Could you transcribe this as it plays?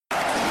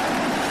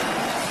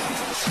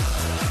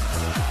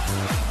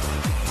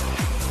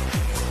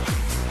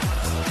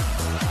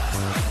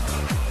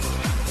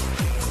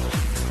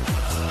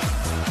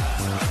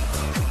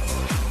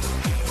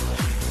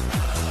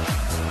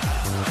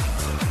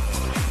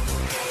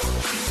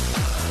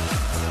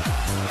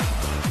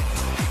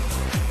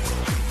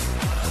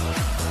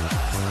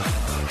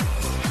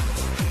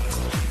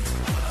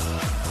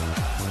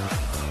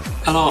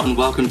Hello and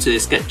welcome to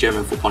this Get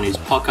German Football News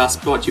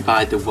podcast brought to you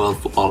by the World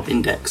Football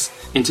Index.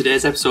 In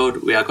today's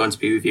episode, we are going to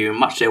be reviewing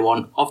matchday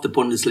 1 of the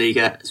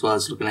Bundesliga as well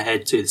as looking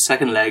ahead to the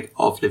second leg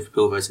of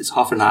Liverpool versus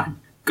Hoffenheim.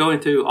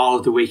 Going through all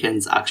of the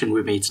weekend's action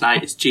with me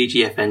tonight is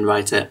GGFN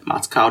writer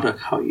Matt Cowder.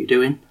 How are you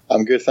doing?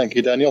 I'm good, thank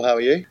you, Daniel. How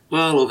are you?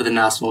 Well, over the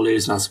Arsenal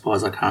losing, I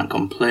suppose I can't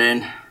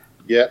complain.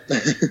 Yeah,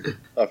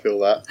 I feel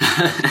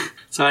that.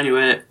 So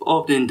anyway,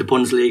 opening the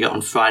Bundesliga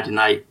on Friday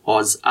night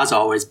was, as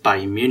always,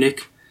 Bayern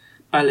Munich.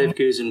 Bayer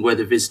Leverkusen were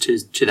the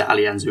visitors to the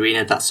Allianz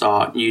Arena that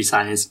saw new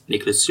signings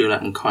Niklas Süle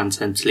and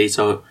Corentin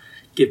Tolisso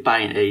give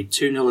Bayern a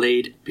 2-0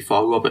 lead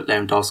before Robert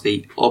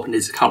Lewandowski opened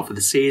his account for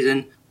the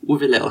season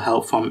with a little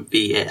help from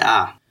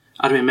VAR.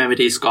 Adrian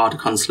Memedi scored a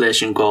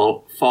consolation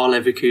goal for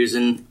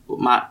Leverkusen.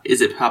 Matt, is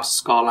it perhaps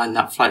a scoreline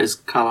that flatters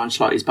Carlo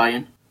Ancelotti's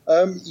Bayern?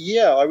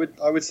 Yeah, I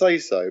would say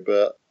so,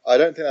 but I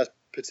don't think that's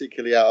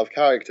particularly out of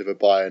character for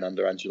Bayern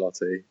under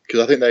Ancelotti,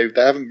 because I think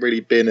they haven't really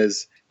been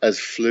as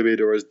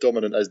fluid or as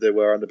dominant as they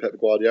were under Pep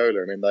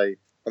Guardiola. I mean, I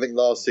think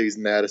last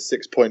season they had a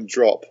 6-point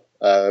drop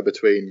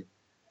between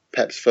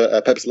Pep's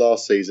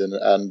last season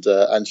and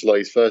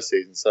Ancelotti's first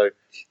season. So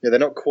they're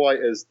not quite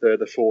as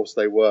the force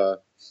they were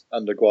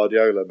under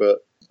Guardiola.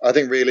 But I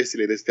think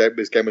realistically, this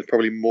game was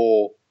probably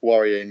more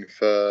worrying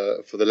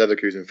for the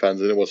Leverkusen fans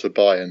than it was for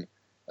Bayern.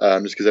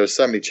 Just because there were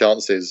so many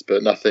chances,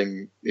 but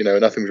nothing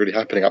was really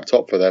happening up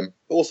top for them.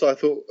 Also, I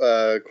thought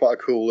quite a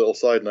cool little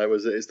side note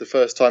was that it's the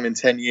first time in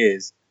 10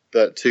 years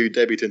that two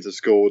debutants have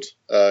scored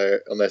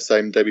on their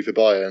same debut for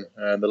Bayern,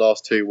 and the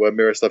last two were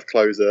Miroslav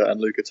Klose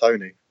and Luca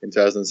Toni in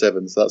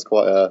 2007. So that's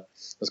quite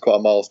a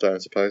milestone, I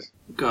suppose.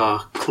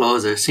 God,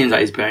 Klose seems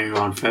like he's been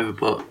around forever,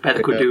 but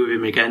better could do with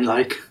him again.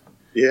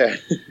 Yeah,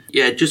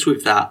 yeah. Just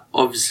with that,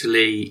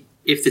 obviously,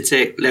 if they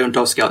take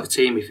Lewandowski out of the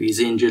team, if he's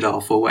injured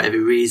or for whatever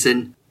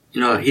reason,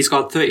 he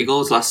scored 30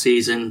 goals last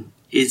season.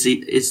 Is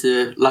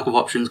the lack of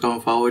options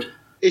going forward?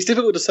 It's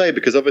difficult to say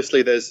because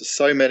obviously there's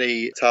so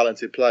many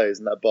talented players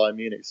in that Bayern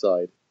Munich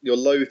side. You're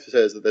loath to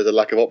say that there's a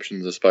lack of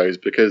options, I suppose,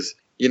 because,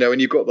 when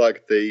you've got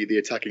the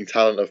attacking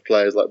talent of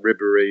players like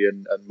Ribéry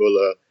and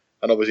Müller,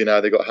 and obviously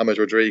now they've got James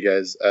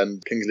Rodriguez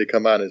and Kingsley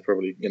Coman is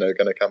probably, going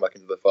to come back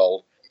into the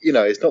fold.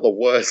 It's not the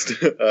worst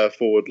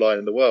forward line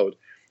in the world.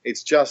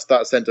 It's just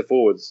that centre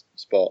forwards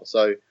spot.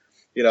 So,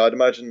 I'd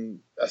imagine,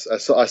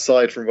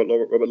 aside from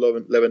Robert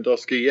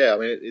Lewandowski,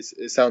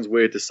 it sounds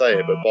weird to say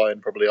it, but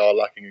Bayern probably are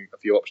lacking a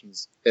few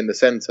options in the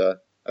centre.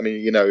 I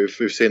mean,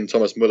 we've seen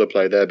Thomas Müller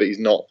play there, but he's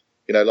not,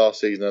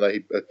 last season, I know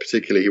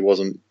he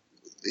wasn't,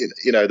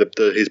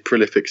 his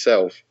prolific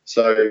self.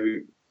 So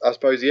I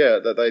suppose,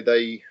 that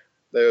they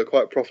were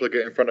quite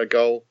profligate in front of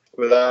goal.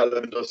 Without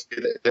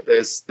Lewandowski,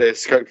 there's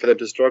scope for them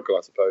to struggle,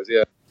 I suppose,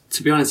 yeah.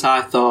 To be honest,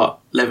 I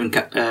thought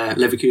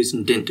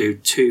Leverkusen didn't do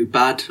too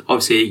bad.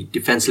 Obviously,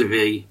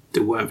 defensively, they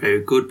weren't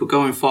very good. But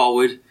going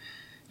forward,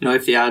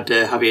 if they had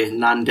Javier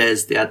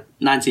Hernandez, they had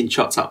 19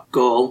 shots at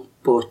goal,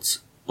 but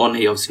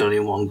only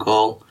one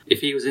goal. If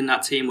he was in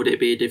that team, would it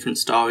be a different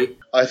story?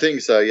 I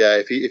think so,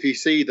 yeah. If you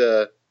see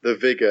the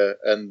vigour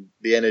and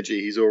the energy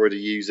he's already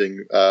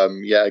using,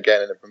 yet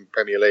again in the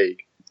Premier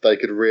League, they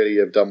could really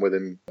have done with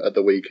him at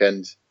the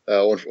weekend.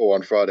 Or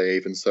on Friday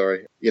even,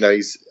 sorry. He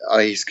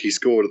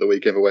scored at the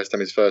weekend for West Ham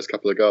his first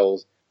couple of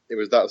goals. It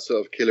was that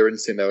sort of killer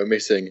instinct they were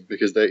missing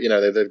because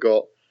they've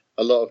got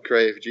a lot of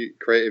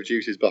creative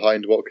juices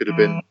behind what could have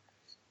been,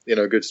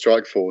 a good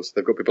strike force.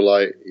 They've got people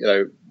like,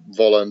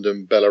 Volland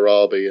and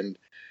Bellarabi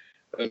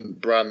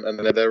and Brandt, and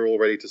they're all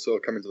ready to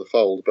sort of come into the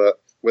fold. But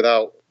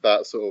without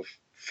that sort of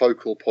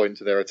focal point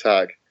to their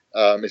attack,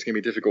 it's going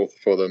to be difficult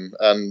for them.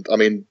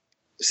 And,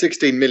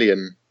 16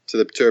 million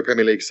to a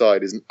Premier League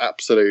side is an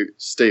absolute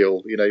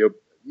steal. You're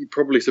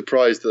probably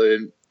surprised that they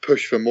didn't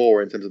push for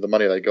more in terms of the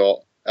money they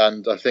got.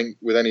 And I think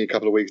with only a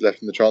couple of weeks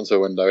left in the transfer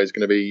window, it's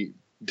going to be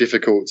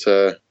difficult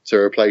to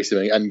replace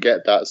him and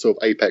get that sort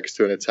of apex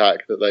to an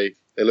attack that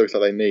it looks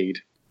like they need.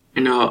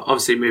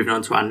 Obviously moving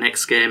on to our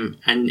next game,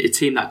 and a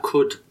team that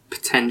could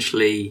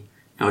potentially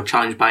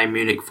challenge Bayern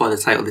Munich for the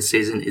title this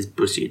season is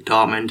Borussia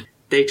Dortmund.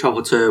 They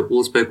travelled to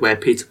Wolfsburg where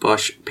Peter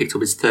Bosz picked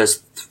up his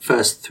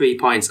first 3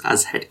 points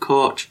as head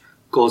coach.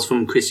 Goals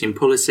from Christian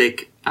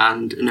Pulisic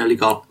and an early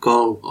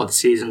goal of the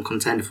season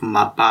contender from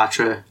Matt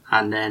Bartra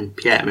and then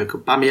Pierre-Emerick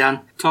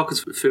Aubameyang. Talk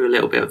us through a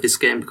little bit of this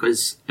game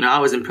because I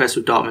was impressed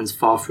with Dortmund's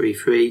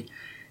 4-3-3.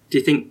 Do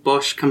you think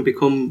Bosz can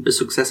become a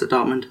success at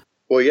Dortmund?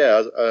 Well,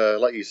 yeah,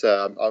 like you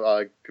said,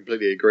 I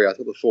completely agree. I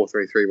thought the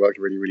 4-3-3 worked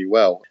really, really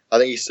well. I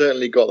think he's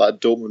certainly got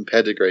that Dortmund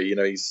pedigree.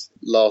 He's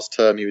last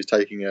term he was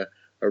taking a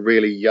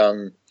really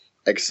young,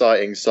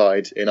 exciting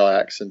side in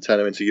Ajax and turn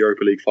them into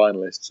Europa League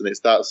finalists, and it's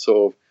that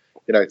sort of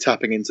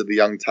tapping into the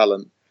young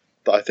talent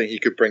that I think he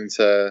could bring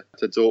to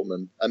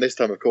Dortmund. And this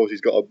time, of course,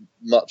 he's got a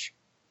much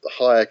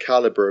higher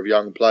calibre of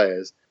young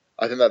players.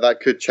 I think that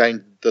could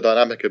change the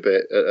dynamic a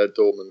bit at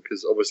Dortmund,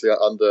 because obviously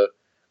under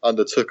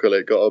Tuchel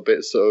it got a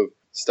bit sort of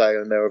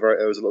stale, and there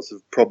was lots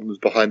of problems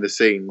behind the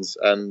scenes.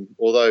 And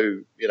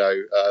although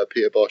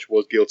Peter Bosz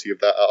was guilty of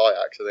that at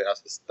Ajax, I think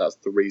that's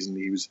the reason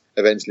he was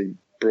eventually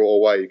brought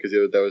away, because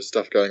there was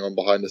stuff going on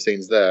behind the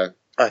scenes there.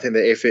 I think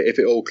that if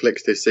it all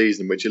clicks this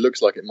season, which it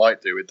looks like it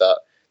might do with that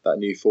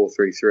new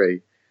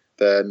 4-3-3,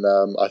 then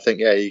I think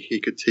he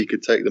could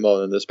take them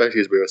on, and especially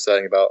as we were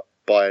saying about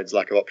Bayern's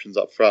lack of options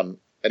up front.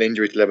 An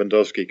injury to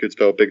Lewandowski could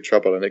spell big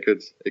trouble, and it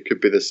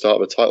could be the start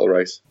of a title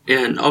race.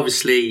 Yeah, and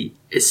obviously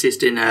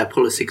assisting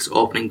Pulisic's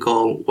opening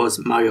goal was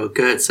Mario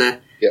Götze.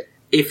 Yep.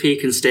 If he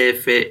can stay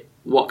fit,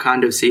 what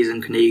kind of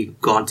season can he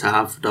go on to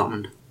have for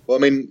Dortmund? Well,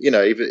 I mean,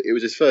 it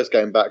was his first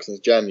game back since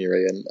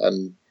January, and I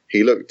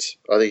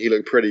think he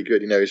looked pretty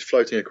good. He was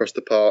floating across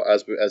the park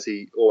as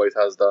he always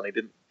has done. He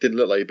didn't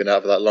look like he'd been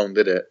out for that long,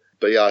 did it?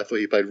 But yeah, I thought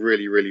he played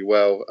really, really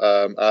well.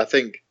 I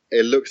think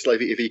it looks like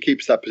if he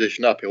keeps that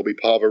position up, he'll be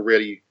part of a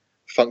really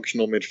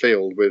functional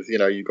midfield with,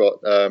 you've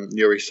got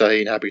Nuri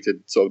Sahin happy to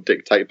sort of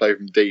dictate play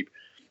from deep,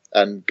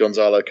 and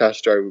Gonzalo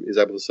Castro is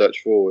able to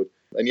search forward.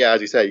 And yeah,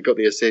 as you say, he got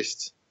the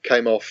assist,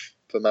 came off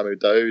for Mahmoud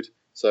Dahoud,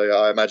 so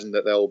I imagine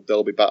that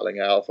they'll be battling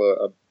out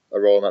for a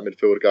role in that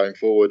midfield going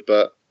forward.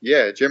 But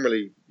yeah,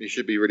 generally you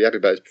should be really happy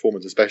about his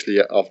performance, especially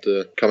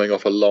after coming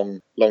off a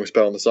long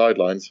spell on the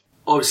sidelines.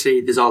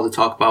 Obviously, there's all the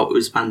talk about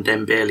Ousmane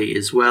Dembele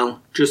as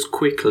well. Just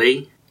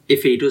quickly,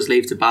 if he does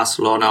leave to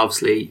Barcelona,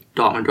 obviously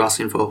Dortmund are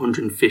asking for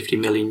 150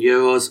 million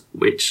euros,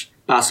 which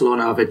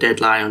Barcelona have a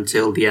deadline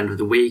until the end of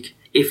the week.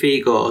 If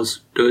he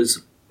goes,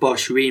 does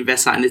Bosz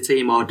reinvest that in the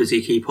team, or does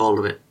he keep hold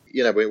of it?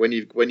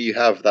 When you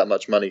have that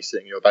much money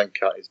sitting in your bank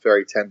account, it's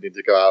very tempting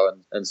to go out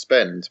and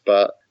spend.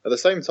 But at the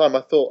same time, I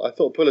thought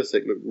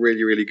Pulisic looked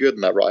really, really good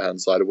on that right hand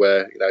side,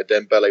 where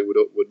Dembele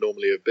would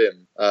normally have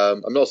been.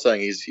 I'm not saying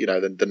he's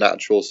the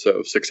natural sort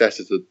of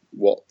successor to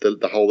what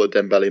the whole of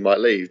Dembele might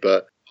leave,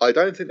 but I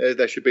don't think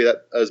there should be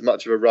that as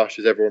much of a rush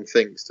as everyone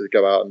thinks to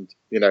go out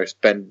and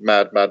spend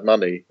mad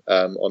money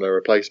on a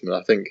replacement.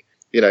 I think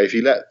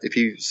if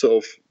you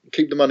sort of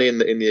keep the money in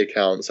the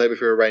account, save it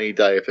for a rainy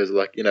day. If there's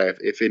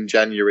if in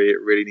January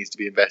it really needs to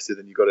be invested,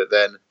 then you got it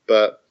then.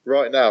 But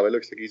right now it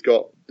looks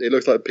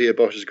like Peter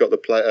Bosz has got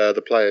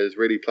the players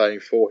really playing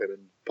for him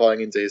and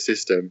buying into his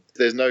system.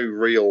 There's no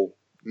real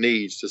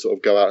need to sort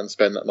of go out and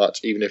spend that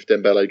much, even if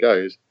Dembele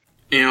goes.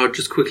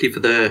 Just quickly for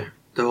the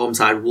home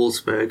side,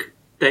 Wolfsburg,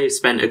 they've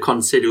spent a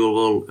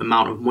considerable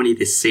amount of money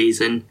this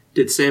season.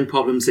 Did the same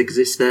problems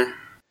exist there?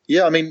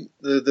 Yeah, I mean,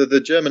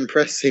 the German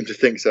press seem to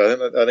think so.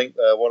 I think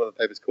one of the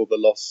papers called the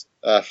loss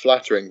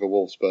flattering for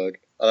Wolfsburg.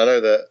 And I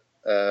know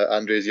that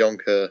Andreas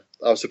Jonker,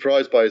 I was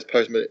surprised by his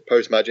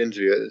post-match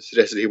interview. It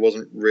suggested he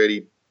wasn't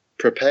really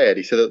prepared.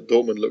 He said that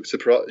Dortmund looked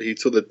surprised. He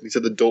said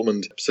that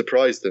Dortmund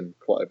surprised them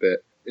quite a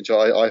bit, which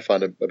I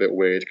find a bit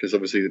weird, because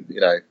obviously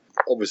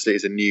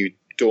it's a new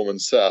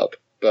Dortmund setup,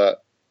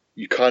 but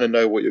you kind of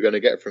know what you're going to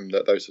get from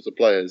those sorts of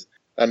players.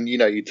 And,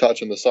 you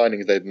touch on the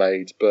signings they've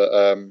made, but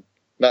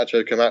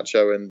Nacho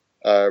Camacho and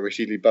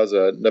Rashidi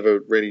Buzza never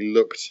really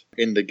looked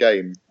in the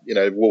game.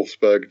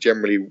 Wolfsburg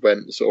generally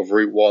went sort of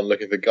route one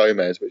looking for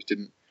Gomez,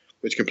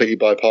 which completely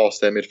bypassed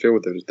their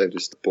midfield they've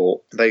just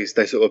bought. They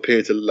sort of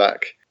appear to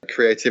lack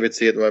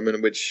creativity at the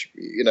moment, which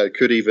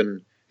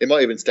it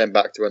might even stem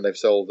back to when they've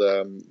sold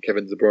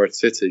Kevin De Bruyne to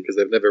City, because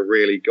they've never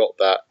really got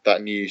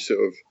that new sort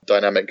of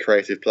dynamic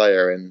creative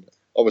player. And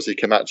obviously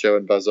Camacho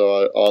and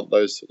Buzza aren't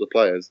those sort of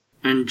players.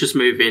 And just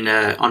moving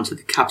on to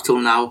the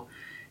capital now.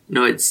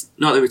 It's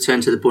not the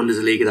return to the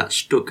Bundesliga that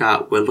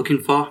Stuttgart were looking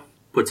for,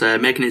 but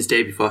making his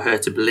debut for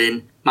Hertha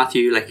Berlin,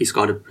 Matthew Leckie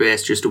scored a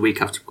brace just a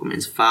week after becoming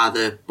his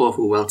father. Both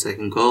were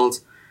well-taken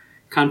goals.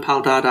 Can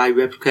Pal Dardai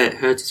replicate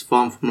Hertha's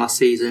form from last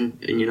season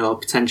and,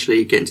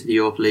 potentially get into the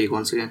Europa League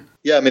once again?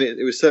 Yeah, I mean,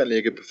 it was certainly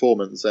a good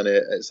performance, and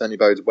it certainly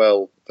bodes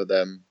well for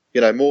them.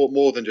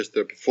 More than just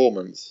the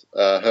performance,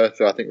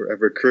 Hertha, I think,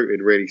 have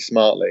recruited really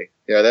smartly.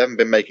 They haven't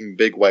been making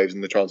big waves in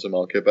the transfer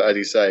market, but as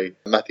you say,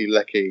 Matthew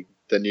Leckie,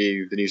 the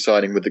new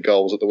signing with the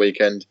goals at the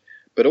weekend,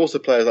 but also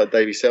players like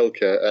Davy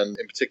Selke and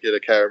in particular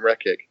Kerem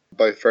Rekic,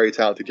 both very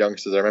talented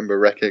youngsters. I remember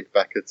Rekic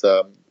back at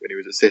when he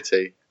was at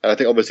City, and I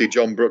think obviously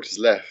John Brooks has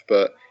left,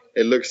 but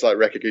it looks like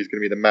Rekic is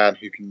going to be the man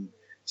who can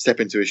step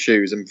into his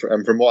shoes, and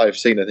from what I've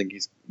seen, I think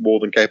he's more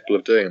than capable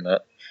of doing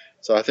that.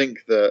 So I think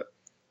that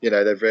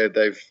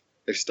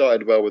they've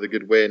started well with a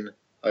good win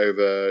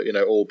over,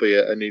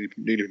 albeit a newly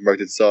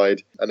promoted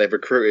side, and they've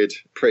recruited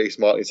pretty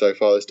smartly so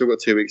far. They've still got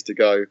 2 weeks to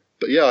go,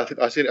 but yeah,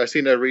 I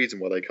see no reason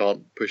why they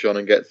can't push on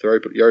and get through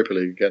Europa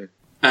League again.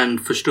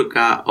 And for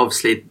Stuttgart,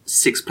 obviously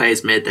 6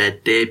 players made their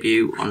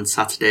debut on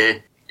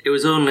Saturday. It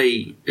was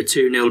only a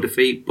 2-0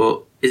 defeat,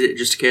 but is it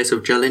just a case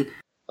of gelling?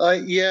 I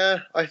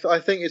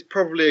think it's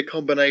probably a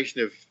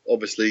combination of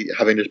obviously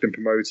having just been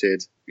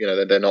promoted.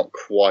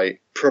 They're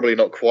probably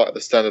not quite at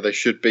the standard they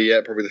should be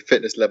yet. Probably the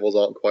fitness levels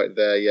aren't quite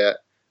there yet.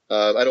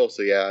 And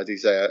also, yeah, as you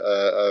say,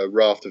 a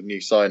raft of new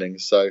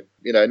signings. So,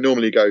 it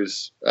normally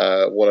goes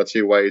one or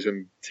two ways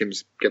when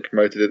teams get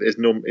promoted.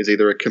 It's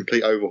either a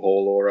complete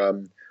overhaul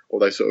or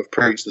they sort of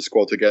preach the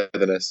squad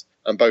togetherness.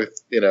 And both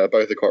are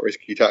quite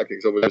risky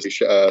tactics. Obviously,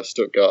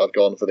 Stuttgart have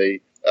gone for the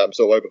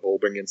sort of overhaul,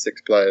 bringing in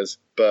 6 players.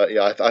 But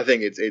yeah, I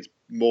think it's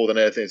more than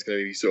anything, it's going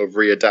to be sort of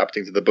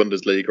readapting to the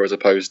Bundesliga as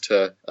opposed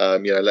to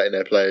letting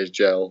their players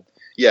gel.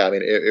 Yeah, I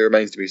mean, it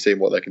remains to be seen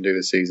what they can do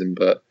this season,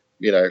 but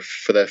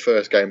for their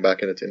first game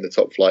back in the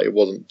top flight, it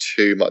wasn't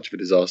too much of a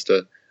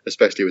disaster,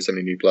 especially with so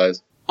many new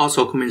players.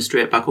 Also coming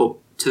straight back up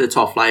to the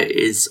top flight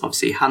is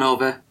obviously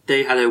Hanover.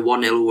 They had a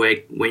 1-0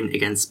 away win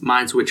against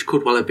Mainz, which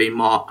could well have been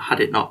more had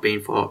it not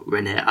been for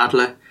René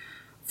Adler.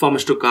 Former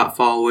Stuttgart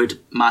forward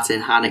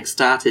Martin Harnik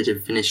started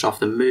and finished off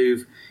the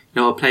move.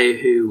 A player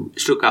who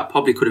Stuttgart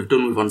probably could have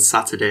done with on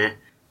Saturday.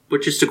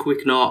 But just a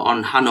quick note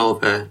on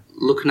Hanover,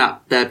 looking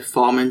at their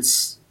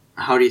performance,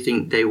 how do you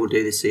think they will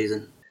do this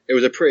season? It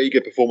was a pretty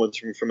good performance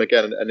from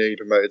again, a newly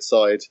promoted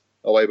side.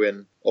 Away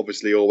win,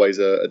 obviously always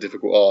a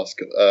difficult ask.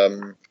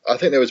 I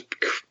think there was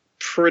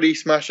pretty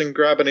smash and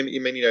grab. And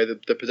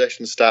the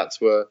possession stats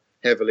were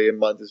heavily in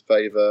Mainz's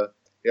favour.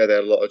 They had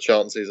a lot of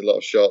chances, a lot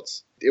of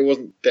shots. It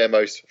wasn't their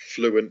most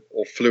fluent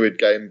or fluid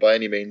game by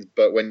any means,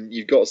 but when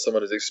you've got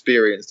someone as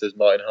experienced as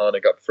Martin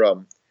Harnik up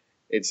front,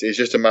 it's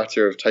just a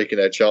matter of taking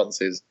their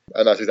chances,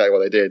 and that's exactly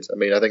what they did. I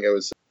mean, I think it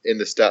was in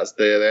the stats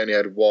there, they only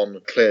had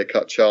one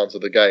clear-cut chance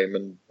of the game,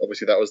 and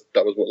obviously that was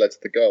what led to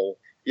the goal.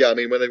 Yeah, I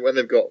mean, when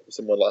they've got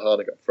someone like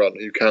Harnik up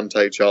front who can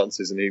take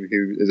chances and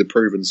who is a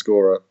proven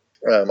scorer,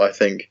 I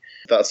think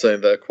that's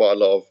something that quite a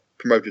lot of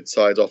promoted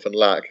sides often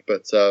lack,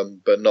 but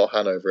not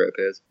Hanover, it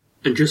appears.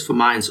 And just for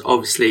Mainz,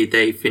 obviously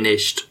they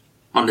finished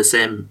on the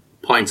same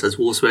points as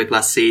Wolfsburg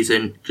last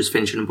season, just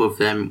finishing above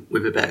them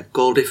with a better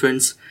goal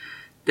difference.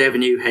 They have a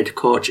new head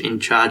coach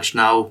in charge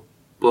now,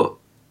 but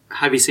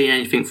have you seen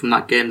anything from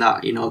that game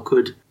that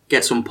could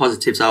get some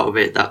positives out of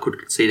it that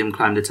could see them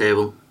climb the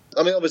table?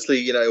 I mean,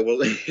 obviously,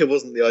 it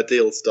wasn't the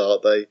ideal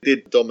start. They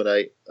did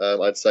dominate,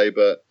 I'd say,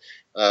 but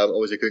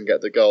obviously couldn't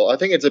get the goal. I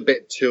think it's a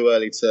bit too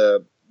early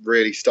to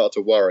really start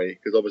to worry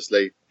because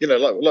obviously,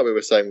 like we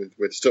were saying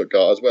with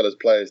Stuttgart, as well as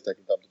players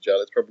taking time to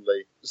gel, it's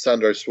probably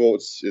Sandro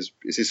Schwarz is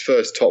his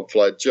first top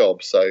flight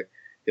job. So,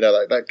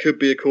 that could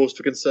be a cause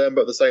for concern,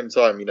 but at the same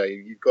time,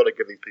 you've got to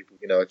give these people,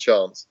 a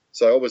chance.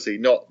 So obviously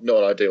not an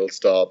ideal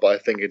start, but I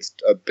think it's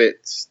a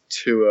bit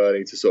too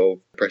early to sort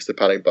of press the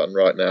panic button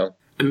right now.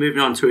 And moving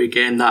on to a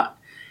game that,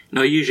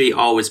 usually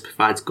always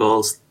provides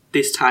goals.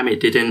 This time it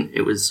didn't.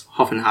 It was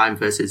Hoffenheim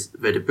versus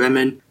Werder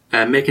Bremen.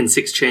 Making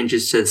 6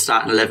 changes to the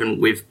starting 11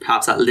 with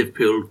perhaps that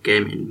Liverpool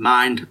game in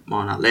mind.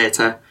 More on that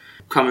later.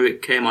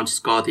 Kramaric came on to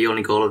score the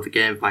only goal of the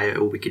game via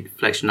a wicked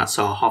deflection that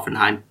saw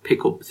Hoffenheim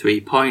pick up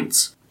 3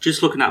 points.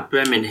 Just looking at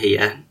Bremen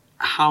here,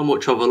 how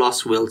much of a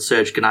loss will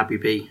Serge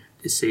Gnabry be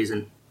this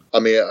season? I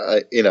mean,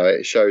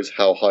 it shows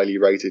how highly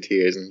rated he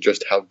is and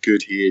just how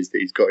good he is that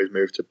he's got his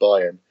move to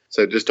Bayern.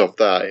 So just off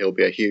that, he'll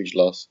be a huge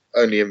loss.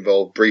 Only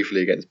involved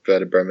briefly against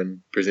Werder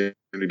Bremen,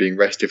 presumably being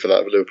rested for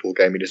that Liverpool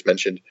game he just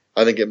mentioned.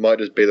 I think it might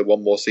just be the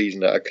one more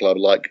season at a club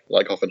like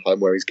Hoffenheim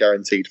where he's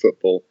guaranteed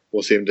football.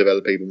 We'll see him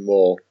develop even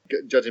more.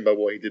 Judging by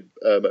what he did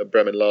at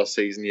Bremen last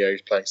season,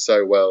 he's playing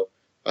so well.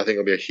 I think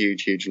it'll be a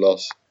huge, huge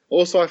loss.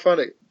 Also, I find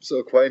it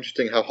sort of quite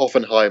interesting how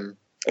Hoffenheim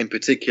in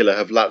particular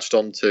have latched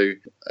onto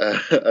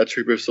a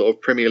troop of sort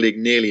of Premier League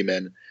nearly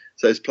men.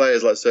 So it's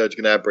players like Serge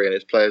Gnabry and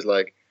it's players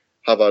like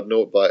Havard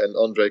Nordtveit and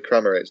Andre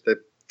Kramaric. They're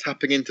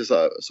tapping into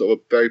sort of a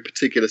very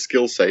particular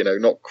skill set,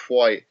 not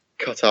quite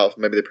cut out for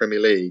maybe the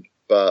Premier League,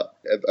 but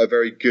a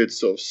very good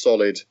sort of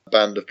solid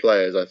band of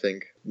players, I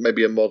think.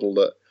 Maybe a model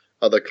that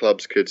other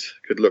clubs could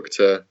look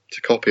to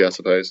copy, I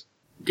suppose.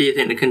 Do you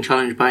think they can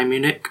challenge Bayern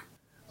Munich?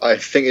 I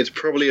think it's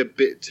probably a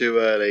bit too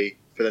early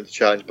for them to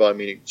challenge Bayern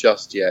Munich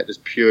just yet,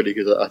 just purely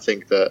because I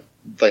think that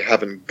they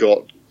haven't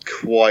got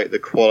quite the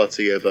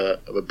quality of a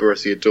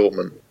Borussia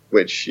Dortmund,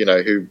 which,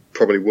 who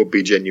probably would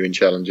be genuine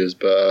challengers,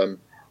 but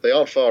they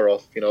aren't far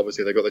off.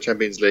 Obviously they've got the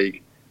Champions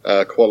League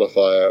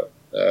qualifier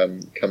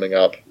coming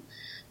up,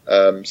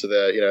 so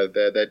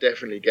they're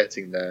definitely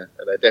getting there,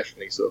 and they're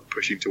definitely sort of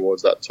pushing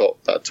towards that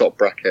top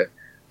bracket.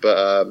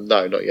 But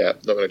no, not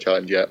yet. Not going to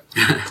challenge yet.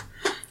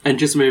 And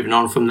just moving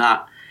on from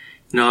that,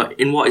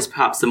 in what is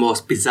perhaps the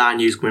most bizarre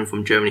news coming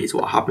from Germany is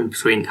what happened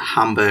between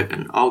Hamburg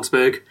and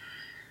Augsburg.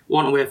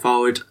 One away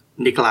forward,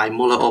 Nikolai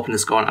Muller opened the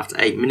scoring after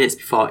 8 minutes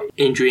before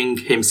injuring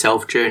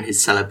himself during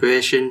his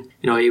celebration.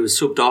 He was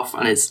subbed off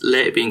and it's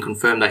later been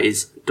confirmed that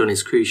he's done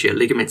his cruciate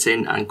ligaments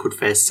in and could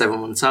face 7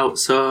 months out.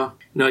 So,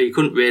 you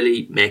couldn't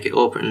really make it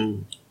up,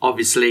 and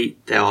obviously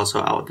they're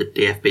also out of the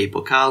DFB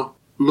Pokal.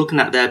 Looking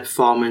at their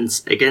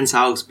performance against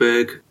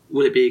Augsburg,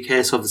 will it be a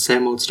case of the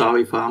same old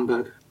story for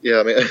Hamburg?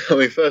 Yeah, I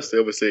mean, firstly,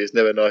 obviously, it's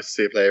never nice to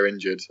see a player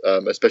injured,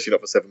 especially not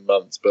for 7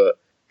 months. But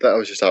that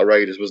was just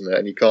outrageous, wasn't it?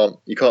 And you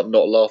can't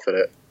not laugh at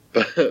it.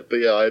 But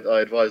yeah,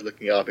 I advise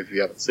looking it up if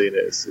you haven't seen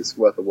it. It's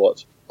worth a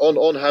watch.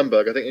 On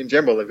Hamburg, I think in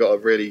general they've got a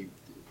really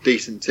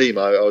decent team.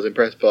 I was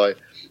impressed by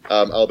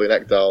Albin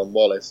Ekdal and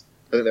Wallace.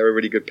 I think they're a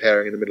really good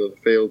pairing in the middle of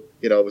the field.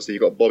 Obviously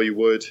you've got Bobby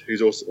Wood,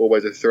 who's also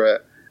always a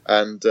threat.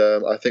 And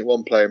I think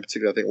one player in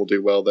particular I think will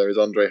do well there is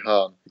Andre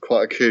Hahn.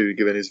 Quite a coup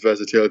given his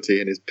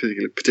versatility and his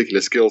particular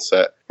skill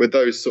set. With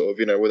those sort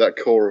of, with that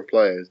core of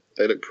players,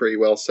 they look pretty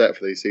well set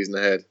for the season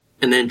ahead.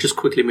 And then just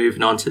quickly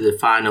moving on to the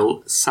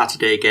final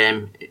Saturday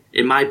game.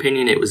 In my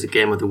opinion, it was the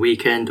game of the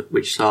weekend,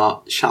 which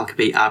saw Schalke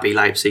beat RB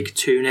Leipzig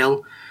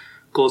 2-0.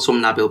 Goals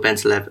from Nabil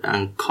Bentaleb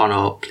and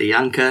Conor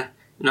Plianka.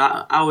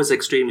 I was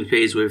extremely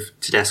pleased with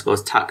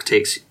Tedesco's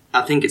tactics.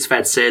 I think it's fair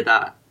to say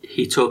that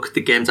he took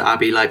the game to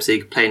RB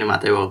Leipzig, playing them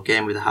at their own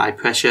game with a high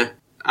pressure.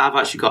 I've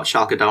actually got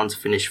Schalke down to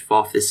finish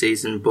fourth this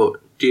season, but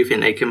do you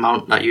think they can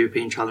mount that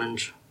European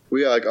challenge?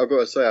 Well, yeah, I've got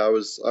to say I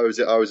was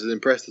as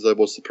impressed as I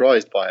was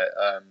surprised by it.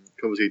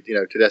 Obviously,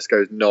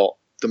 Tedesco's not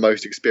the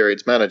most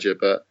experienced manager,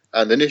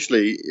 and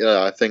initially,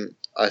 I think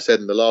I said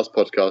in the last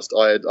podcast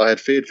I had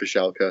feared for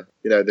Schalke.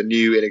 The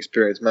new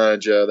inexperienced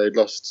manager, they'd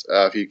lost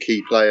a few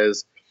key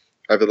players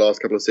over the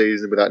last couple of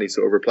seasons without any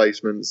sort of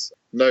replacements.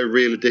 No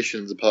real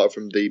additions apart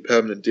from the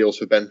permanent deals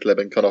for Bentaleb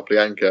and Conor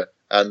Plianka,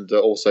 and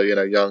also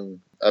young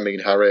Amin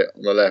Harit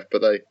on the left.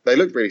 But they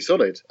looked really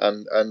solid,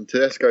 and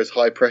Tedesco's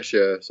high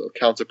pressure sort of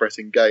counter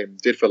pressing game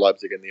did for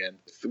Leipzig in the end.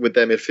 With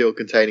their midfield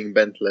containing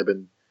Bentaleb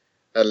and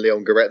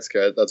Leon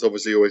Goretzka, that's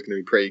obviously always going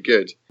to be pretty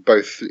good.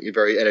 Both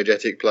very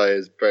energetic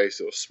players, very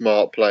sort of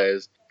smart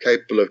players,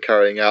 capable of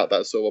carrying out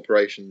that sort of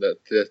operation that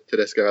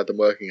Tedesco had them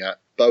working at.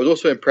 But I was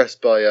also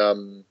impressed by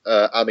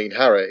Amin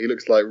Harit. He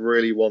looks like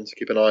really one to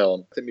keep an eye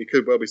on. I think we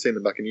could well be seeing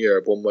them back in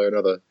Europe one way or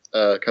another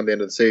come the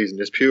end of the season,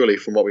 just purely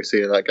from what we've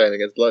seen in that game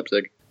against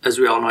Leipzig. As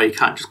we all know, you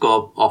can't just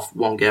go off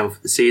one game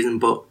for the season,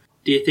 but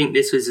do you think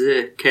this was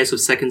a case of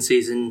second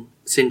season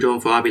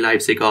syndrome for RB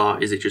Leipzig,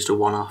 or is it just a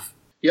one-off?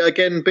 Yeah,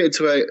 again, a bit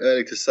too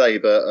early to say,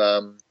 but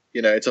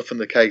it's often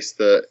the case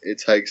that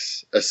it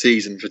takes a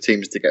season for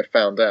teams to get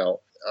found out.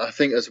 I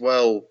think as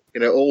well,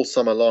 all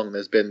summer long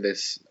there's been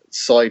this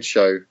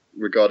sideshow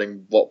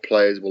regarding what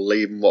players will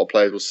leave and what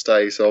players will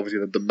stay. So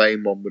obviously the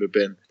main one would have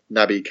been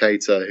Naby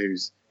Keita,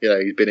 who's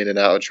he's been in and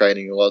out of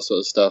training and all that sort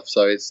of stuff.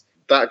 So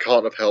that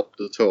can't have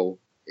helped at all.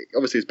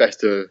 Obviously, it's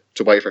best to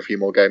wait for a few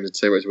more games and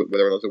see whether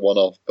or not it's a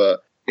one-off,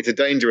 but it's a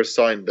dangerous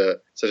sign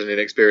that such an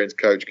inexperienced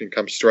coach can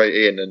come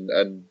straight in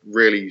and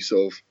really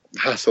sort of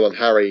hassle and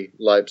harry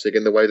Leipzig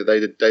in the way that they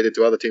did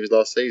to other teams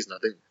last season. I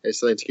think it's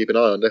something to keep an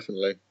eye on,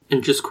 definitely.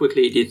 And just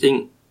quickly, do you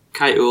think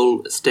Keita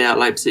will stay at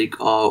Leipzig,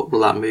 or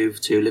will that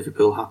move to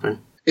Liverpool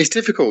happen? It's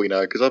difficult,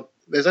 because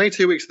there's only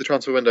 2 weeks of the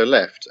transfer window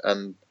left,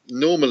 and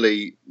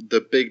normally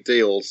the big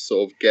deals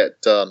sort of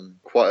get done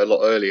quite a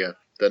lot earlier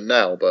than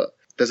now, but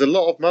there's a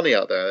lot of money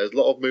out there. There's a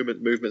lot of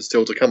movement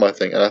still to come, I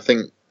think, and I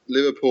think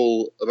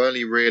Liverpool have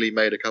only really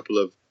made a couple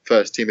of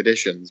first-team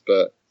additions,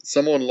 but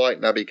someone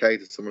like Naby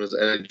Keita, someone as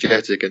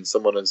energetic and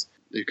someone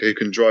who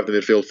can drive the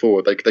midfield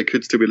forward, they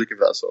could still be looking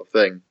for that sort of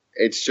thing.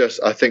 It's just,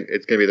 I think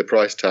it's going to be the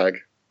price tag,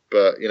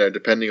 but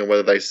depending on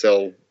whether they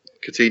sell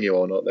Coutinho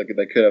or not,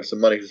 they could have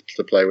some money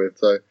to play with.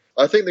 So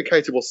I think the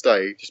Keita will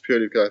stay, just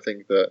purely because I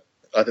think the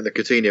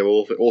Coutinho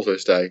will also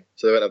stay,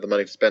 so they won't have the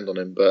money to spend on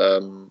him.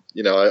 But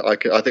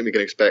I think we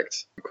can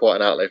expect quite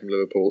an outlay from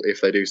Liverpool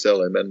if they do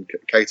sell him. And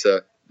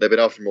Keita, they've been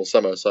after him all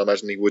summer, so I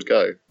imagine he would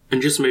go.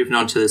 And just moving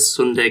on to the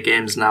Sunday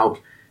games now,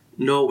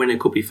 no winner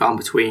could be found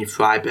between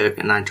Freiburg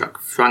and Eintracht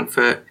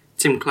Frankfurt.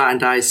 Tim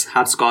Kleindienst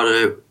had scored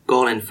a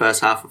goal in the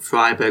first half of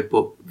Freiburg,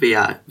 but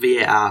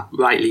VAR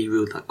rightly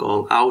ruled that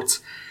goal out.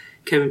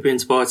 Kevin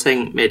Prince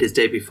Boateng made his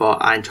debut for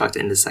Eintracht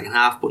in the second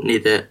half, but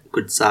neither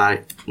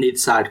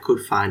side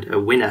could find a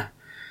winner.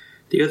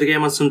 The other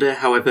game on Sunday,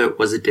 however,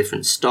 was a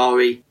different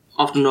story.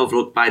 Often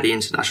overlooked by the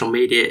international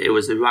media, it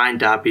was the Rhine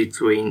derby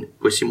between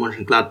Borussia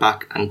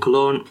Mönchengladbach and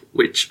Cologne,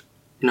 which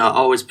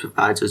always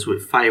provides us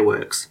with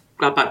fireworks.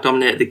 Gladbach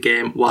dominated the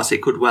game, whilst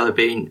it could well have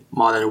been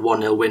more than a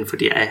 1-0 win for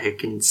the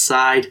Erhecken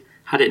side,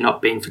 had it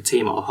not been for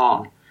Timo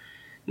Horn.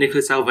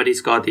 Nicolas Elvedi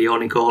scored the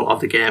only goal of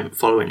the game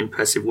following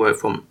impressive work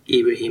from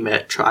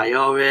Ibrahima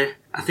Traore.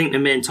 I think the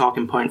main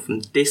talking point from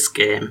this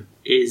game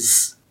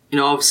is,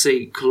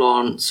 obviously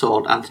Cologne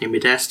sold Anthony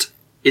Modeste.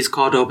 Is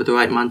Cordoba the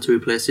right man to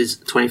replace his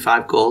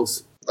 25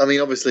 goals? I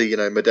mean, obviously,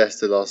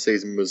 Modeste last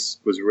season was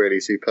really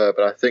superb,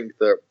 but I think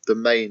that the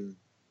main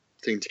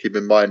thing to keep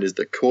in mind is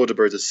that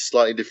Cordoba is a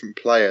slightly different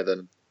player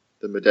than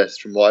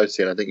Modeste from what I've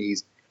seen. I think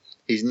he's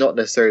not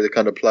necessarily the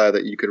kind of player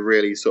that you could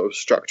really sort of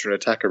structure an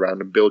attack around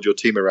and build your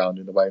team around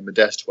in the way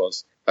Modeste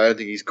was. I don't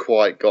think he's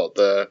quite got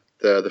the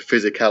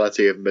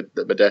physicality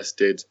that Modeste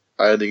did.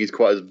 I don't think he's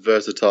quite as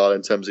versatile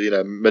in terms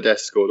of,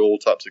 Modeste scored all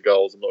types of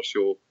goals. I'm not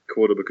sure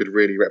Cordoba could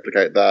really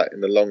replicate that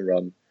in the long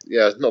run.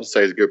 Yeah, it's not to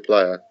say he's a good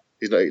player.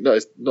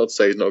 It's not to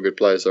say he's not a good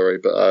player, sorry.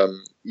 But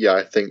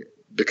I think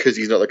because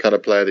he's not the kind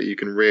of player that you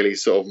can really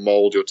sort of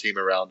mould your team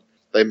around,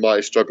 they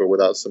might struggle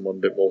without someone a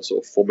bit more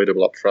sort of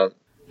formidable up front.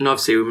 And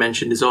obviously, we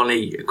mentioned there's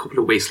only a couple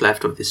of weeks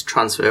left of this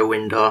transfer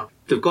window.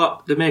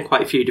 They've made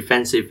quite a few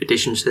defensive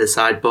additions to the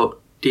side, but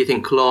do you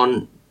think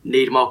Cologne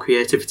need more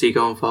creativity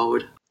going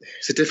forward?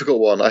 It's a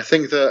difficult one. I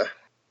think that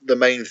the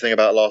main thing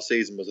about last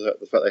season was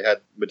the fact they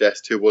had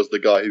Modeste, who was the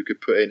guy who could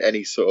put in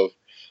any sort of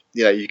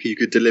you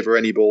could deliver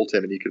any ball to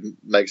him and you could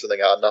make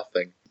something out of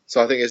nothing.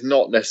 So I think it's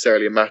not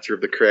necessarily a matter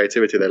of the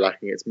creativity they're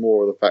lacking. It's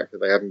more of the fact that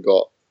they haven't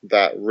got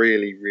that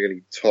really,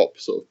 really top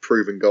sort of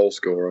proven goal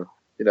scorer.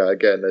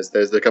 Again,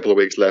 there's a couple of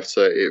weeks left,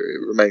 so it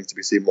remains to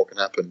be seen what can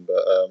happen.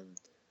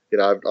 But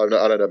I don't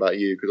know about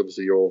you, because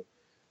obviously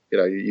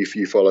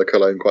you follow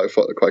Cologne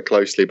quite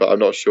closely, but I'm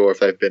not sure if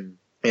they've been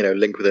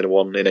linked with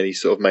anyone in any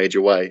sort of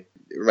major way.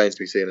 It remains to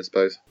be seen, I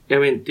suppose. Yeah, I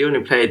mean, the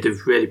only player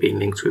they've really been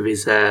linked with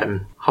is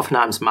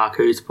Hoffenheim's Mark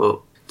Huth,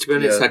 but to be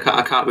honest,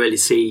 I can't really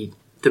see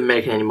them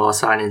making any more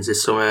signings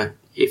this summer.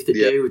 If they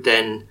do,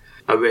 then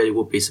I really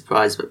would be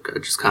surprised, but I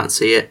just can't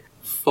see it.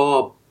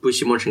 For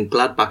Borussia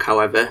Mönchengladbach,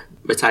 however,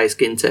 Matthias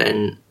Ginter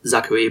and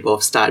Zachary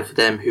both started for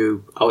them,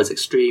 who I was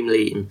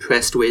extremely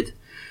impressed with.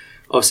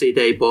 Obviously,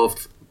 they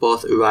both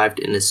arrived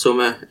in the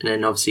summer, and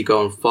then obviously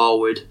going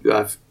forward, you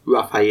have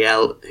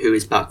Raphael, who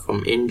is back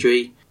from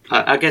injury.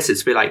 I guess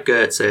it's a bit like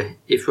Goetze.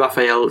 If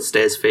Raphael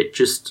stays fit,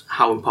 just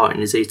how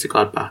important is he to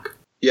Gladbach?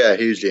 Yeah,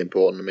 hugely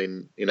important. I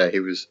mean,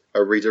 he's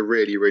a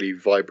really, really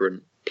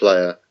vibrant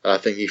player. I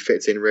think he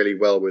fits in really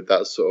well with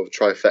that sort of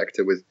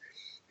trifecta with,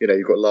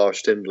 you've got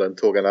Lars Stindl and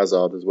Torgan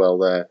Hazard as well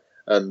there.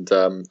 And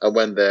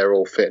when they're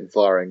all fit and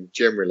firing,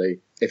 generally,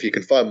 if you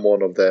can find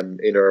one of them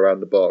in or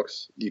around the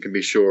box, you can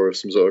be sure of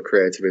some sort of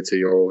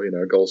creativity or,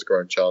 a goal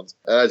scoring chance.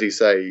 And as you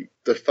say,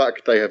 the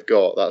fact they have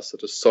got that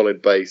sort of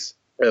solid base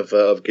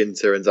of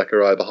Ginter and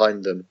Zachariah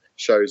behind them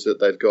shows that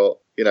they've got,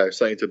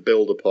 something to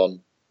build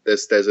upon.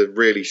 There's a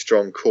really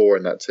strong core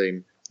in that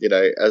team.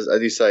 As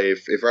you say,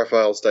 if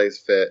Raphael stays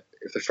fit,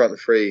 if the front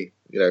three,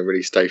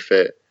 really stay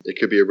fit, it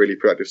could be a really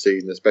productive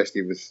season,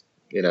 especially with,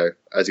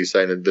 as you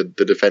say,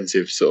 the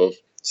defensive sort of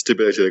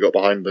stability they got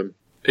behind them.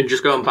 And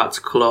just going back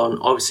to Cologne,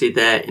 obviously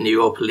they're in the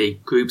Europa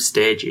League group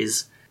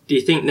stages. Do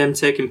you think them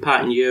taking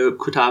part in Europe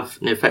could have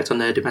an effect on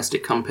their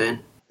domestic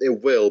campaign?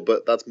 It will,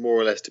 but that's more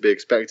or less to be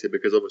expected,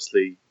 because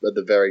obviously at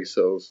the very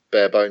sort of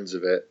bare bones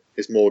of it,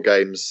 it's more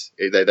games.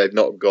 They've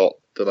not got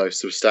the most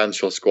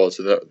substantial squad,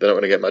 so they're not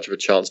going to get much of a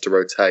chance to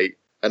rotate.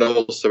 And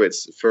also,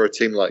 it's for a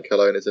team like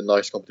Cologne, it's a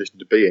nice competition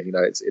to be in.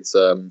 It's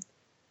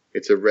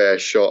a rare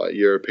shot at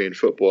European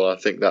football. And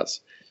I think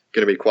that's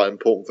going to be quite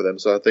important for them.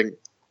 So I think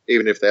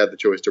even if they had the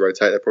choice to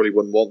rotate, they probably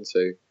wouldn't want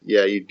to.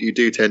 Yeah, you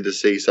do tend to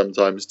see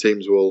sometimes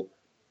teams will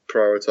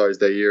prioritise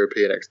their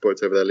European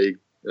exploits over their league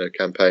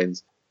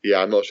campaigns.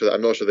 Yeah, I'm not sure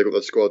they've got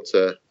the squad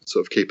to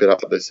sort of keep it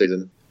up this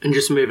season. And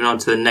just moving on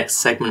to the next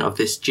segment of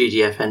this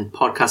GGFN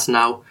podcast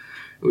now,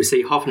 we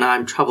see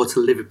Hoffenheim travel to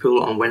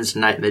Liverpool on Wednesday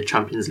night in the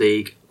Champions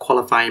League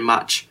qualifying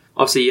match.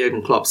 Obviously,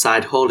 Jurgen Klopp's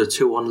side hold a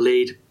 2-1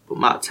 lead, but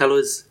Matt, tell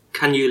us,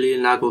 can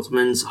Julian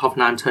Nagelsmann's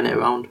Hoffenheim turn it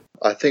around?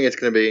 I think it's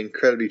going to be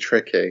incredibly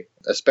tricky,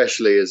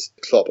 especially as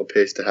Klopp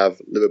appears to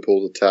have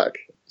Liverpool's attack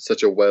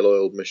such a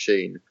well-oiled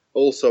machine.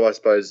 Also, I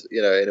suppose,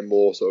 in a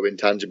more sort of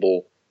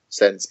intangible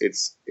sense,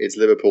 it's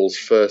Liverpool's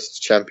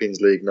first Champions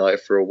League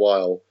night for a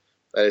while,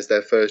 and it's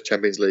their first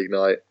Champions League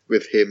night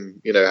with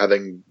him,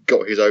 having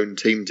got his own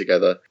team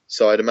together.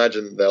 So I'd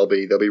imagine they'll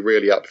be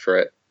really up for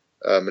it,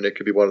 and it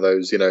could be one of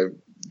those,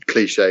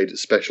 cliched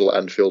special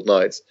Anfield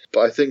nights.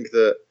 But I think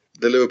that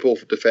the Liverpool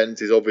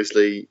defence is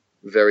obviously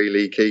very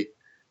leaky,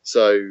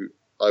 so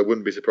I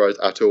wouldn't be surprised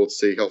at all to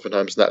see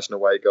Hoffenheim snatch an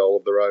away goal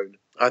of their own.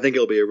 I think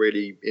it'll be a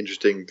really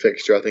interesting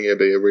fixture. I think it'll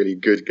be a really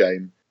good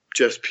game,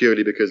 just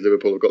purely because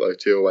Liverpool have got those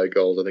 2 away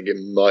goals. I think it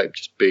might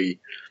just be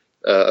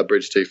a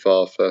bridge too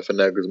far for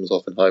Nagelsmann's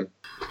Hoffenheim.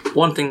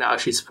 One thing that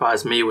actually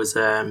surprised me was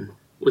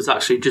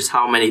actually just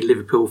how many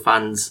Liverpool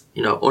fans,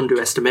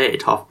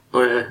 underestimated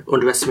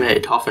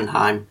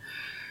Hoffenheim.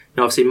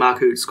 Obviously Mark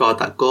Huth scored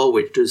that goal,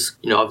 which does,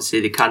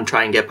 obviously they can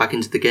try and get back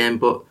into the game,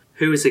 but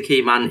who is the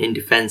key man in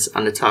defence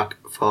and attack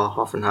for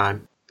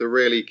Hoffenheim? The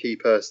really key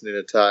person in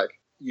attack,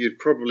 you'd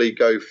probably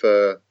go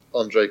for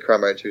Andre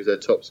Kramaric, who's their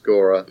top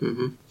scorer,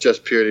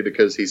 just purely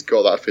because he's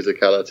got that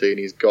physicality and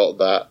he's got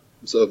that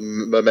sort of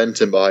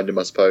momentum behind him,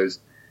 I suppose,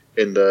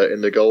 in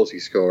the goals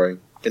he's scoring.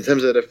 In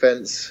terms of the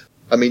defence,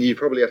 I mean, you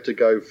probably have to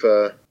go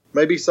for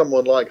maybe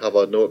someone like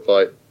Havard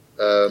Nordtveit.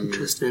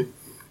 Interesting.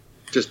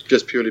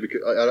 Just purely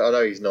because I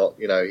know he's not.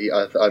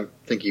 I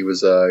think he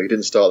was. He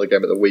didn't start the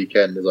game at the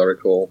weekend, as I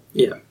recall.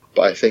 Yeah.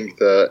 But I think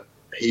that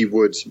he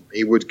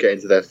would get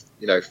into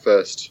their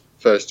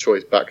first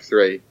choice back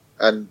three.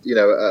 And,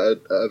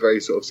 a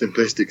very sort of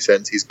simplistic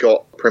sense, he's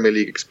got Premier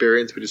League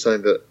experience, which is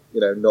something that,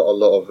 not a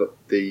lot of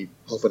the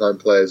Hoffenheim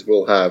players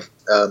will have.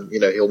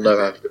 He'll know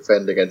how to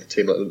defend against a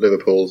team like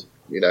Liverpool's.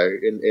 In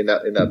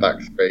that back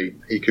three,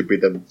 he could be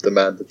the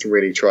man to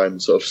really try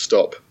and sort of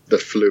stop the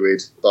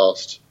fluid,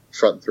 fast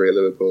front three at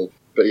Liverpool.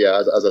 But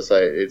yeah, as I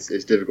say,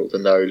 it's difficult to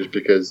know just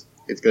because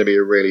it's going to be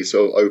a really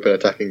sort of open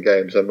attacking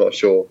game, so I'm not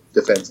sure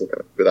defence will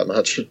come up with that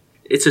much.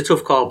 It's a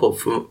tough call, but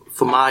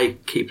for my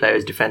key player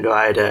as defender,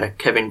 I had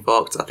Kevin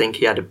Vogt. I think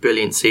he had a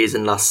brilliant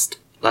season last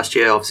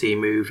year. Obviously, he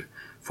moved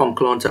from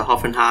Cologne to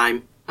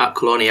Hoffenheim. At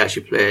Cologne, he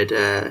actually played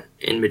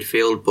in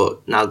midfield,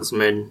 but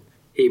Nagelsmann,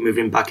 he moved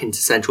him back into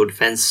central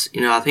defence.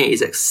 I think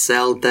he's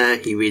excelled there.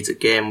 He reads a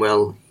game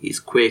well.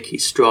 He's quick.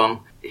 He's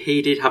strong.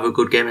 he did have a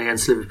good game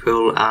against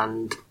Liverpool,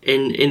 and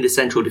in the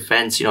central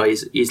defence,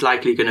 he's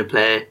likely going to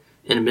play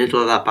in the middle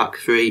of that back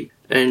three,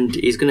 and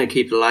he's going to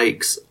keep the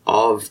likes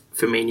of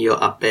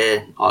Firmino at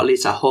bay, or at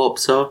least I hope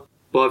so.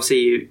 But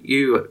obviously,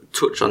 you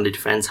touched on the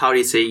defence. How do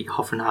you see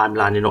Hoffenheim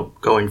lining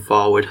up going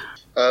forward?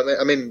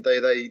 I mean,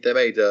 they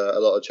made a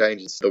lot of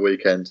changes the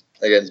weekend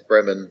against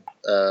Bremen.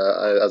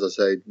 As I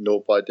say,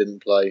 Nordby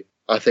didn't play.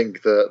 I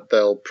think that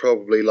they'll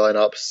probably line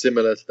up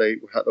similar to the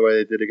way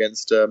they did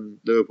against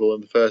Liverpool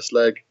in the first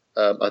leg.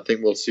 I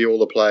think we'll see all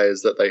the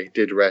players that they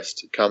did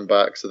rest come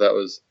back. So that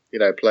was,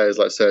 players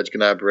like Serge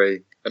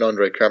Gnabry and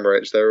Andre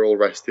Kramaric. They were all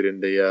rested in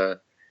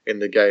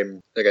the game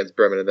against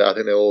Bremen, and I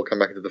think they'll all come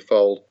back into the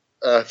fold.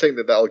 I think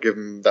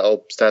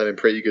that'll stand them in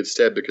pretty good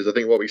stead, because I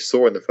think what we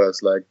saw in the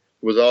first leg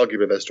was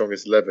arguably their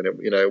strongest 11.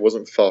 It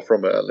wasn't far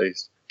from it, at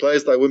least.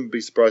 Players that I wouldn't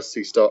be surprised to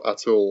see start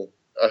at all.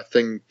 I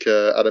think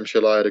Adam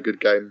Shalai had a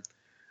good game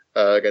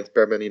against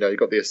Bremen. He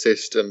got the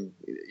assist, and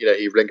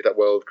he linked up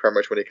well with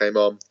Kramaric when he came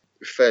on.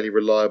 Fairly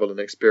reliable and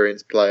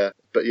experienced player.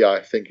 But yeah,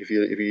 I think if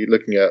you're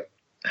looking at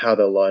how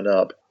they'll line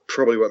up,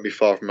 probably won't be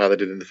far from how they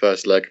did in the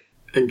first leg.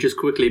 And just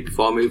quickly,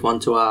 before I move on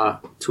to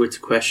our Twitter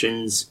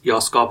questions, your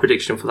score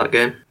prediction for that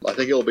game? I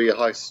think it'll be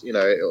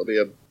it'll be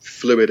a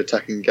fluid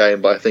attacking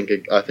game, but I think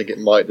it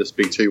might just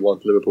be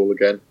 2-1 to Liverpool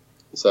again.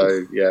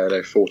 So yeah,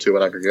 4-2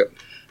 on aggregate.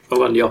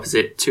 Well, on the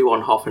opposite,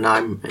 2-1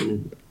 Hoffenheim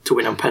and to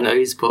win on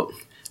penalties, but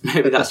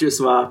maybe that's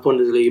just my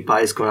Bundesliga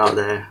bias coming out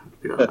there.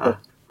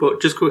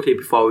 But just quickly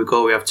before we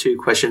go, we have 2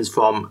 questions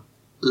from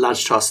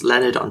Lajtos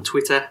Leonard on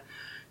Twitter.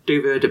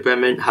 Do Werder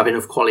Bremen have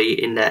enough quality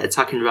in their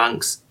attacking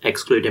ranks,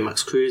 excluding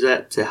Max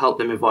Kruse, to help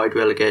them avoid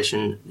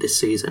relegation this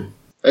season?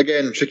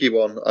 Again, tricky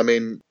one. I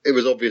mean, it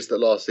was obvious that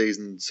last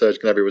season Serge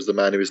Gnabry was the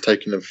man who was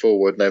taking them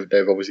forward.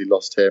 They've obviously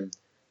lost him.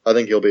 I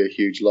think he'll be a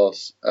huge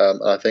loss.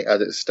 I think as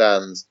it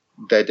stands,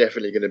 they're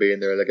definitely going to be in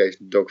the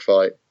relegation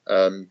dogfight.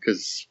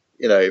 Because,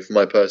 from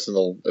my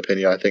personal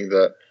opinion, I think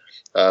that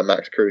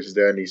Max Kruse is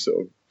the only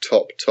sort of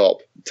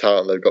top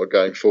talent they've got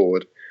going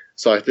forward.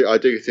 So I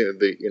do think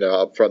that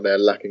up front they're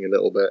lacking a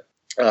little bit.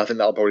 And I think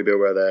that'll probably be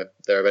where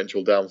their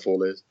eventual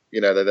downfall is.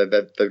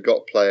 They've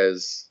got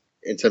players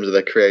in terms of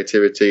their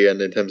creativity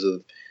and in terms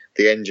of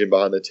the engine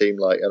behind the team.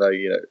 Like, I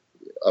know,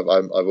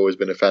 I've always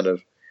been a fan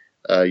of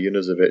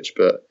Junuzovic,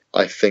 but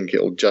I think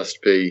it'll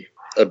just be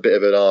a bit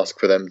of an ask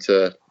for them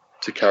to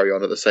carry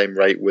on at the same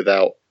rate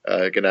without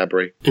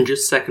Gnabry. And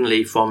just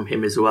secondly from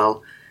him as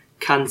well,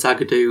 can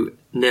Zagadou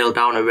nail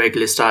down a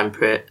regular starting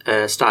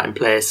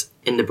place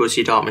in the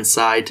Borussia Dortmund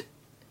side,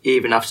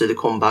 even after the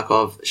comeback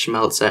of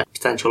Schmelzer,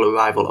 potential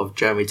arrival of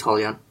Jeremy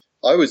Toljan?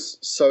 I was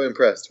so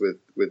impressed with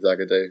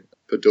Zagadou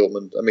for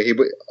Dortmund. I mean,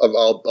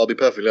 I'll be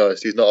perfectly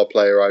honest, he's not a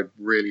player I'd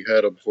really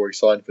heard of before he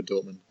signed for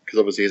Dortmund, because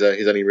obviously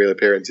his only real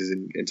appearances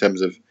in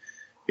terms of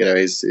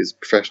his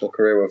professional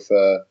career with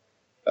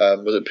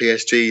was it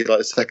PSG, like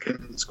the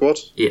second squad?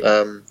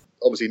 Yeah.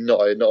 Obviously not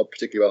a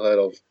particularly well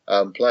heard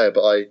of player,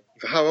 but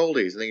how old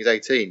is he? I think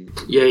he's 18.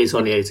 Yeah, he's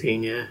only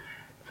 18, yeah.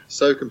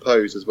 So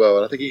composed as well,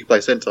 and I think he can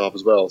play centre-half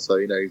as well, so,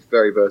 he's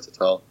very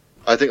versatile.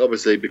 I think,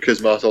 obviously,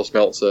 because Marcel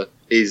Schmelzer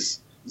is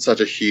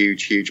such a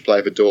huge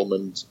player for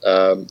Dortmund,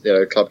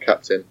 club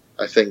captain,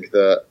 I think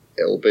that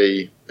it'll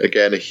be,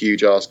 again, a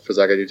huge ask for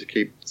Zagadou to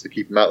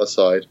keep him out the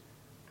side,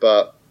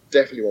 but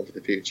definitely one for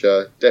the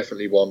future,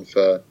 definitely one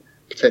for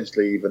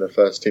potentially even a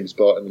first-team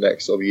spot in the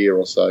next sort of year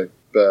or so.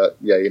 But,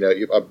 yeah,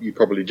 you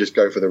probably just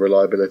go for the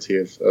reliability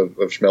of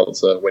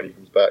Schmelzer when he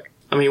comes back.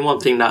 I mean, one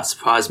thing that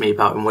surprised me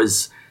about him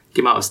was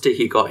the amount of stick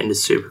he got in the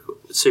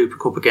Super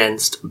Cup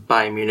against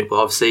Bayern Munich. But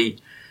obviously,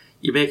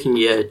 you're making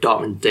your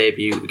Dortmund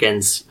debut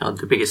against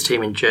the biggest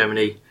team in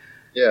Germany.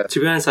 Yeah. To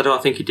be honest, I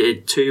don't think he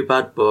did too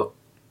bad, but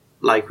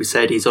like we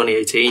said, he's only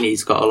 18.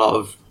 He's got a lot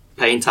of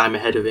playing time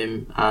ahead of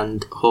him,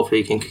 and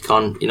hopefully he can kick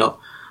on.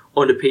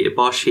 Under Peter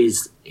Bosch,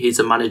 he's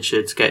a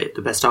manager to get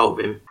the best out of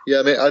him. Yeah,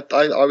 I mean, I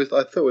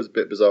thought it was a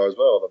bit bizarre as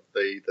well,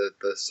 the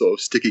sort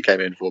of stick he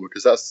came in for,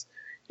 because that's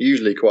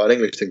usually quite an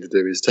English thing to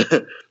do, is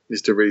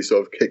to really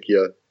sort of kick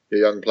your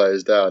young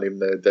players down, even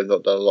though they've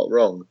not done a lot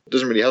wrong. It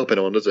doesn't really help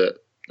anyone, does it?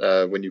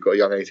 When you've got a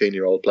young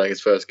 18-year-old playing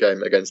his first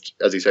game against,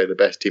 as you say, the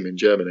best team in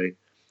Germany,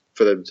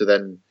 for them to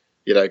then,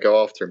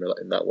 go after him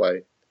in that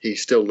way.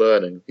 He's still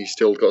learning. He's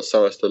still got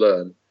so much to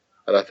learn.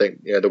 And I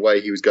think, the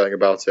way he was going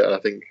about it, and I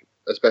think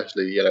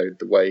especially,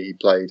 the way he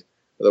played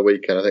at the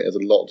weekend, I think there's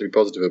a lot to be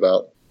positive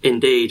about.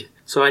 Indeed.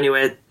 So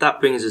anyway, that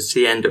brings us to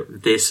the end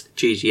of this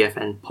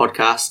GGFN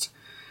podcast.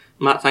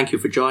 Matt, thank you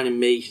for joining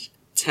me.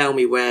 Tell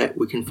me where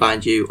we can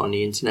find you on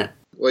the internet.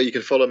 Well, you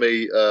can follow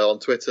me on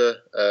Twitter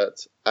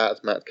at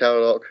Matt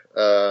Cowlock,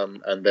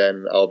 and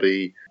then I'll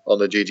be on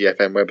the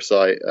GGFN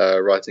website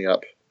writing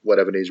up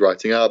whatever needs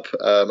writing up.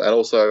 And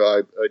also, I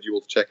urge you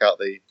all to check out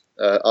the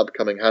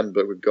upcoming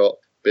handbook we've got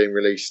being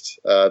released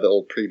that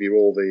will preview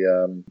all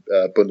the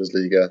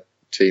Bundesliga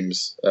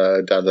teams.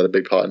 Dan's had a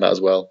big part in that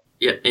as well.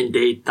 Yeah,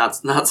 indeed.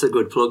 That's a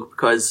good plug,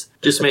 because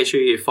just make sure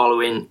you're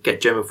following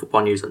Get German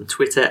Football News on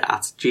Twitter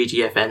at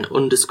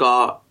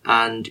 @GGFN_,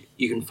 and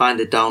you can find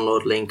the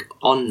download link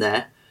on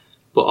there.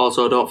 But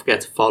also don't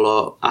forget to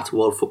follow at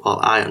World Football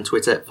Eye on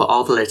Twitter for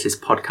all the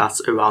latest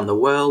podcasts around the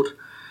world.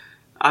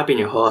 I've been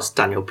your host,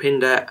 Daniel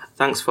Pinder.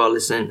 Thanks for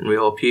listening, and we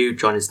hope you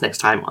join us next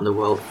time on the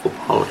World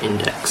Football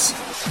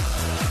Index.